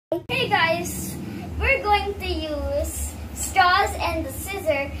Hey guys, we're going to use straws and the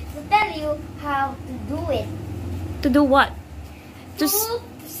scissor to tell you how to do it. To do what? To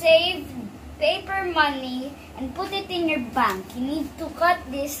save paper money and put it in your bank. You need to cut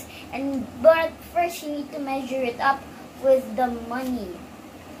this, but first you need to measure it up with the money.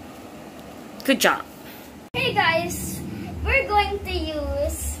 Good job. Hey guys, we're going to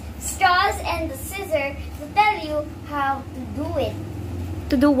use straws and the scissor to tell you how to do it.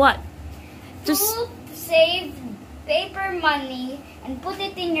 To do what? To save paper money and put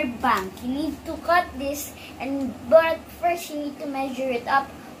it in your bank. You need to cut this, but first you need to measure it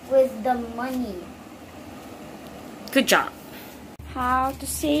up with the money. Good job. How to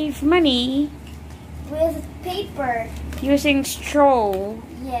save money? With paper. Using straw.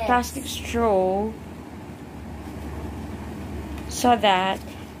 Yes. Plastic straw. So that.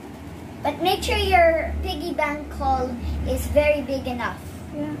 But make sure your piggy bank hole is very big enough.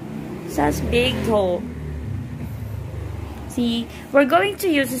 Yeah. That's big hole. See, we're going to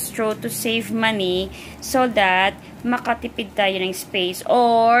use a straw to save money so that makatipid tayo ng space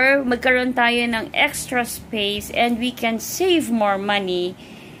or magkaroon tayo ng extra space and we can save more money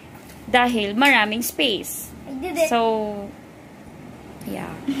dahil maraming space. I did it. So,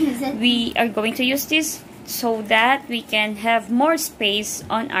 yeah. We are going to use this so that we can have more space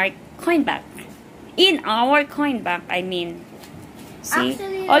on our coin bank. In our coin bank, I mean. See,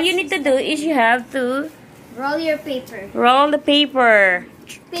 actually, all you need to do is you have to roll your paper. roll the paper.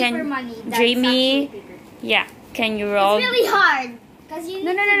 Paper money. That's Jamie, paper. yeah, can you roll? It's really hard. Cause you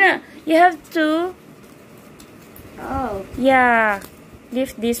need No. You have to, Oh. yeah,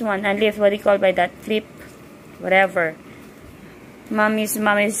 lift this one and lift, what do you call by that? Flip, whatever. Mommy's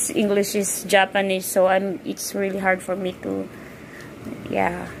English is Japanese, so it's really hard for me to,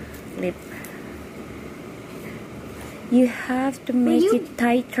 yeah, flip. You have to make it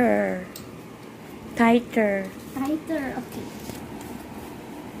tighter. Tighter. Tighter, okay.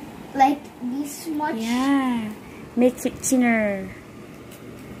 Like this much? Yeah. Make it thinner.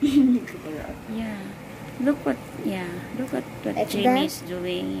 Yeah. Look what Like Jamie's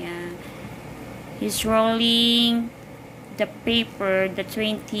doing. Yeah. He's rolling the paper, the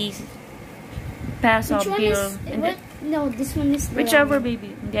 20 peso Which one bill. is, what? No, this one is the Whichever, wrong.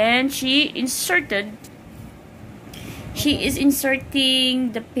 baby. Then she is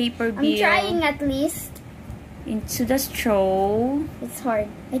inserting the paper bill I'm trying at least. into the straw. It's hard.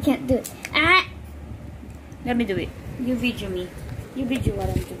 I can't do it. Ah! Let me do it. You video me. You video what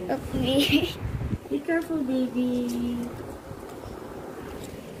I'm doing. Okay. Be careful, baby.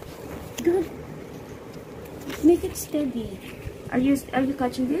 Good. Make it steady. Are you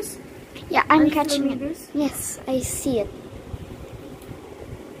catching this? Yeah, Are I'm you catching filming it. this? Yes, I see it.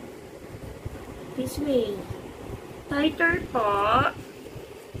 This way. Tighter po.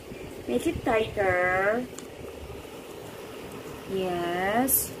 Make it tighter.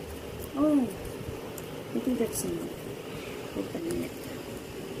 Yes. Oh. I think that's enough. Wait a minute.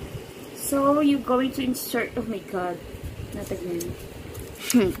 So, you're going to insert... Oh my god. Not again.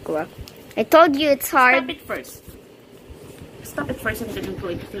 I told you it's hard. Stop it first. Stop it first and then I'm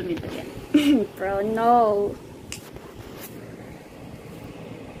going to film it again. Bro, no.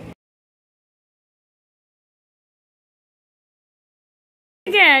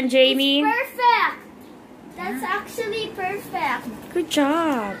 Again, Jamie. Perfect! That's actually perfect. Good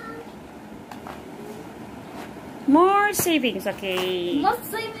job. More savings, okay. Most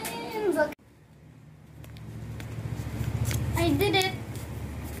savings. Okay. I did it.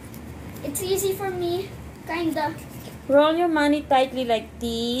 It's easy for me. Kinda. Roll your money tightly like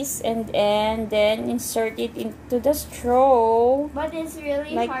this and then insert it into the straw. But it's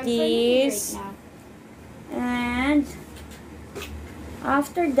really Like hard this. for me right And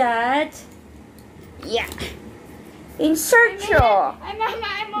after that, yeah. Insert straw. I'm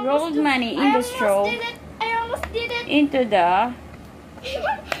almost Rolled money in the straw. I almost did it. Into the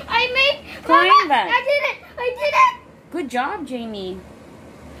I made coin Mama, bank. I did it. Good job, Jamie.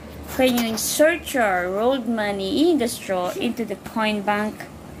 Can you insert your rolled money in the straw into the coin bank,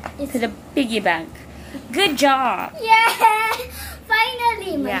 to the piggy bank? Good job. Yeah.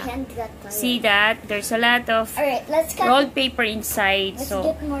 Finally, my Yeah. hand got tired. See that? There's a lot of Alright, let's cut. rolled paper inside. Let's So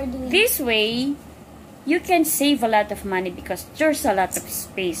get more doing. this way, you can save a lot of money because there's a lot of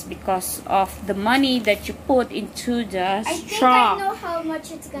space because of the money that you put into the I think straw. I know how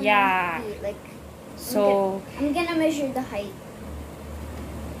much it's gonna Yeah. be. Like, So I'm gonna measure the height.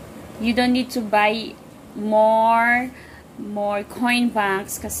 you don't need to buy more coin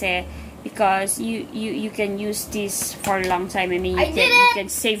banks kasi because you can use this for a long time. I mean, you can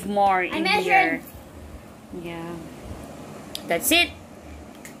save more in measured. here. Yeah. That's it.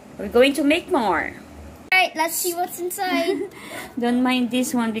 We're going to make more. Alright, let's see what's inside. Don't mind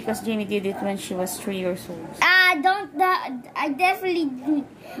this one because Jamie did it when she was 3 years old. I definitely do.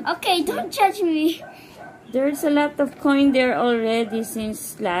 Okay, don't judge me. There's a lot of coin there already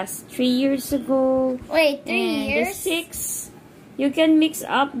since last 3 years ago. Wait, 3 and years? The 6. You can mix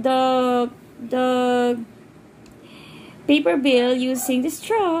up the paper bill using the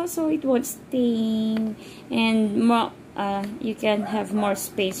straw so it won't stain, and more, you can have more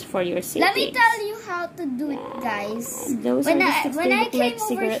space for your savings. Let me tell you how to do it, guys. Those when are the sticks. when They I look came like over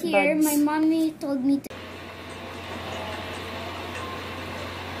cigarette here, buds. my mommy told me to.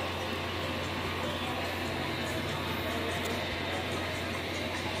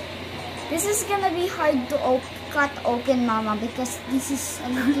 This is gonna be hard to cut open, Mama, because this is a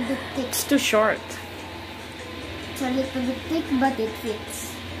little bit thick. It's too short. It's a little bit thick, but it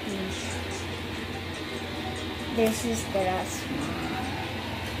fits. This is the last one.